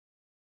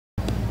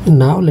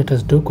Now let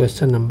us do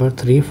question number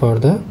 3 for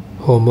the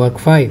homework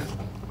 5.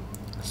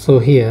 So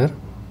here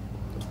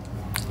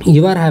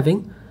you are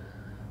having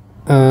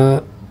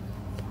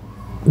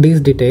these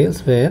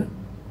details where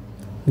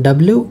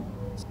W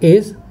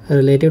is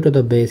relative to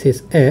the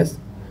basis S,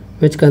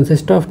 which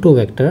consists of two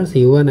vectors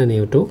u1 and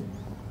u2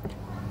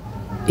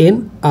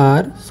 in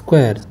R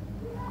square.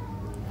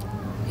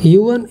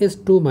 u1 is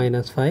 2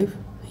 minus 5,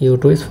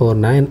 u2 is 4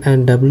 9,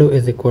 and W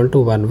is equal to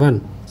 1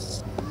 1.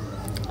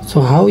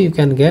 So how you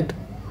can get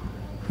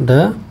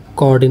the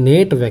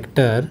coordinate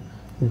vector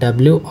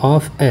W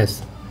of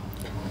S?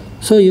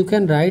 So you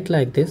can write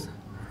like this,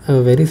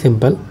 very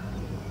simple.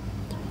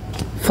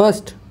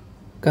 First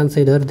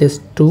consider this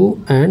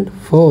 2 and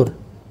 4.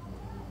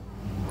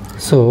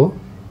 So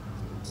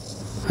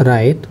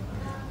write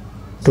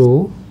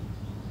 2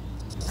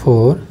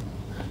 4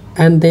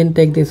 and then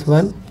take this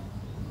one.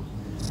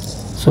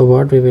 So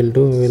what we will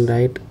do, we will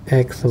write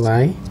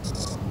xy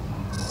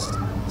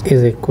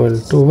is equal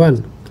to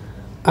 1.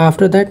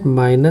 After that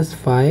minus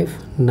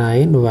 5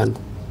 9 1.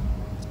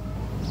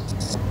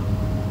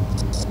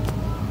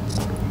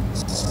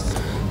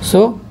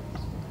 So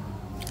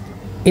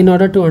in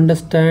order to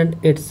understand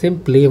it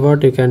simply,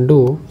 what you can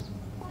do,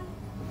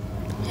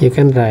 you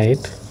can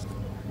write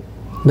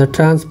the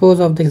transpose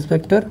of this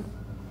vector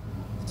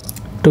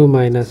 2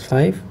 minus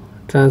 5,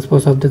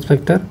 transpose of this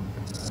vector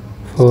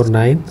 4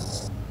 9,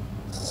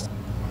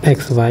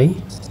 xy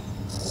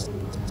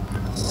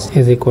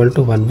is equal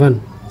to 1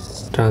 1,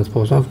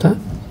 transpose of the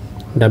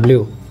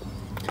W.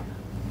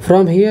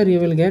 From here you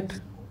will get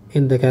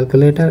in the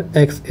calculator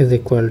x is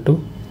equal to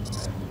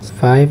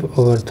 5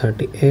 over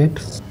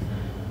 38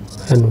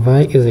 and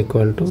y is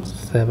equal to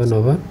 7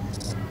 over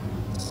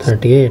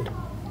 38.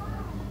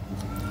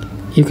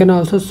 You can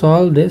also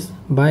solve this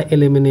by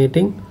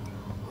eliminating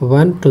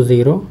 1 to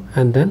 0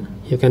 and then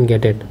you can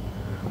get it.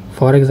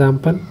 For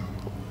example,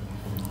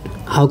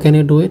 how can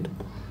you do it?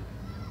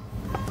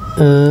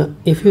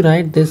 If you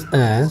write this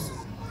as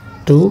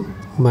 2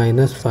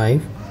 minus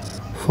 5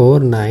 4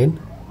 9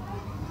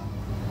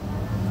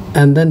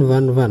 and then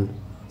 1 1.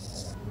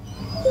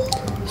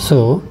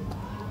 So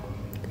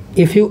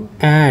if you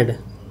divide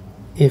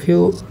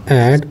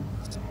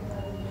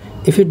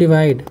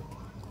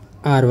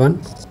R1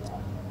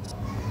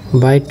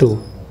 by 2,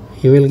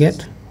 you will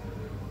get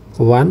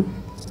 1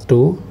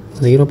 2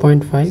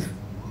 0.5,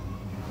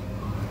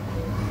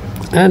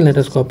 and let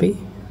us copy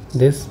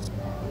this.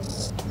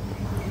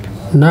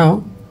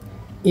 Now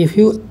if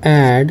you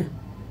add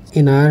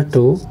in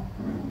R2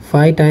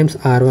 5 times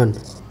R1,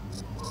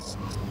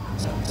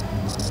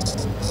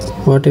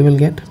 what you will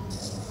get?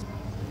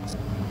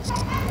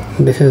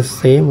 This is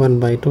same 1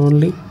 by 2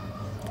 only.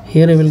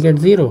 Here you will get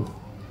 0.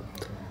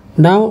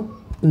 Now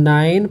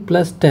 9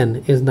 plus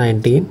 10 is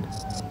 19,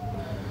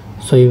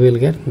 so you will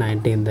get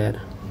 19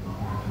 there.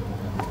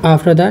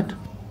 After that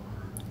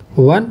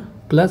 1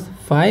 plus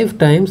 5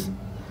 times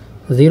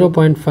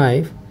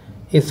 0.5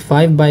 is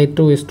 5 by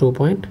 2 is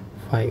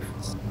 2.5.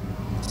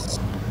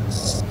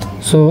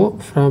 So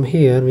from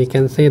here we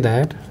can say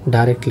that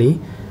directly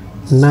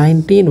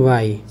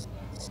 19y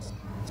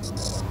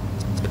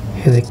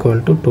is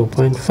equal to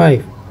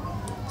 2.5.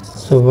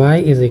 So y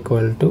is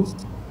equal to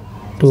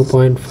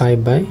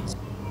 2.5 by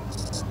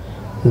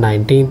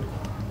 19.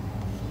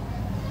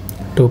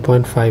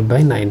 2.5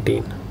 by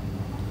 19.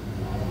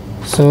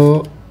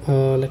 So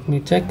let me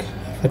check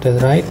if it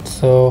is right.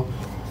 So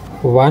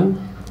 1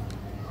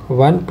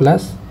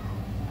 plus,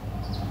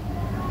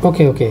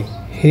 okay,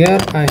 here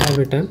I have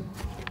written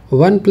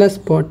 1 plus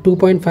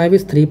 2.5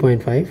 is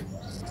 3.5,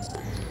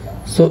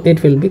 so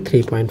it will be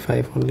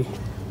 3.5 only.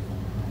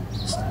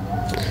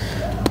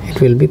 It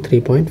will be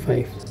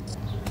 3.5.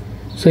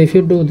 So if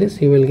you do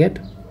this, you will get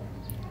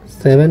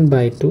 7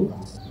 by 2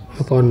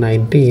 upon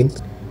 19,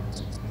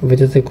 which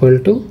is equal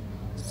to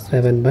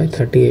 7 by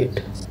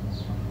 38.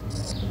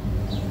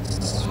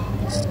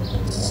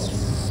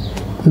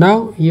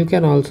 Now you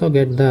can also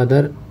get the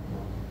other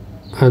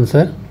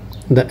answer,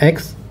 the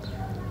x,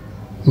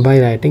 by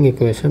writing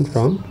equation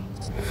from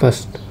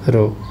first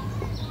row.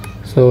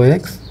 So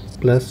x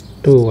plus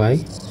 2y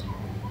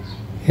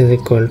is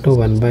equal to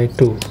 1 by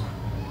 2.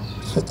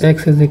 So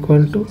x is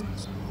equal to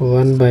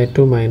 1 by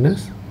 2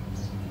 minus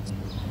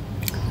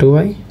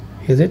 2y,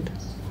 is it?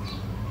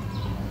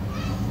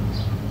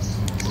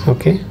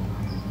 Okay,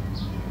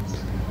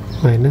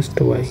 minus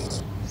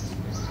 2y.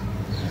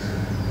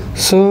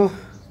 So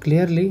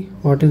clearly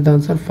what is the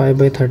answer? 5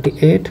 by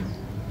 38.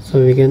 So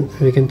we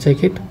can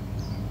check it.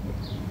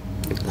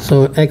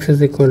 So x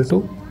is equal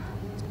to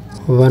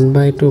 1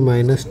 by 2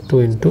 minus 2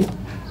 into,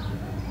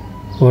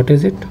 what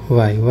is it?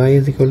 Y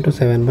is equal to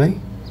 7 by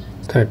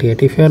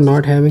 38. If you are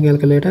not having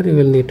calculator, you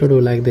will need to do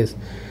like this.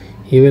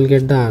 You will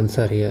get the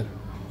answer here.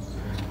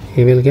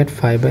 You will get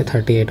 5 by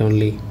 38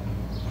 only.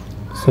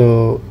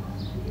 So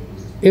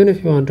even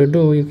if you want to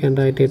do, you can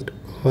write it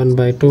 1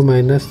 by 2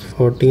 minus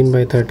 14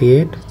 by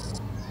 38,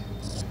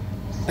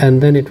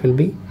 and then it will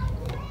be,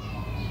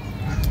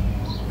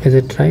 is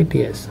it right?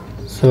 Yes.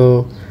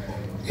 So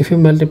if you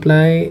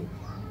multiply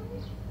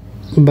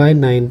by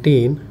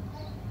 19,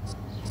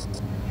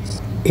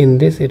 In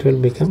this it will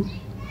become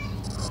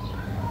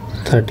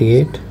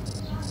 38.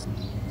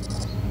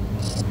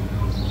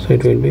 So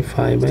it will be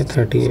 5 by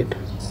 38.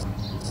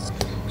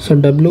 So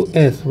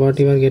WS, what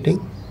you are getting,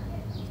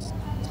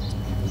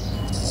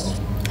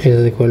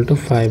 is equal to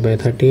 5 by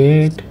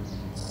 38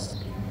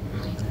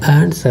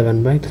 and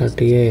 7 by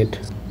 38.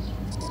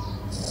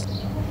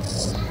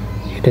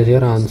 It is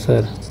your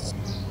answer.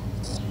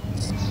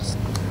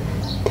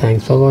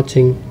 Thanks for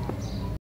watching.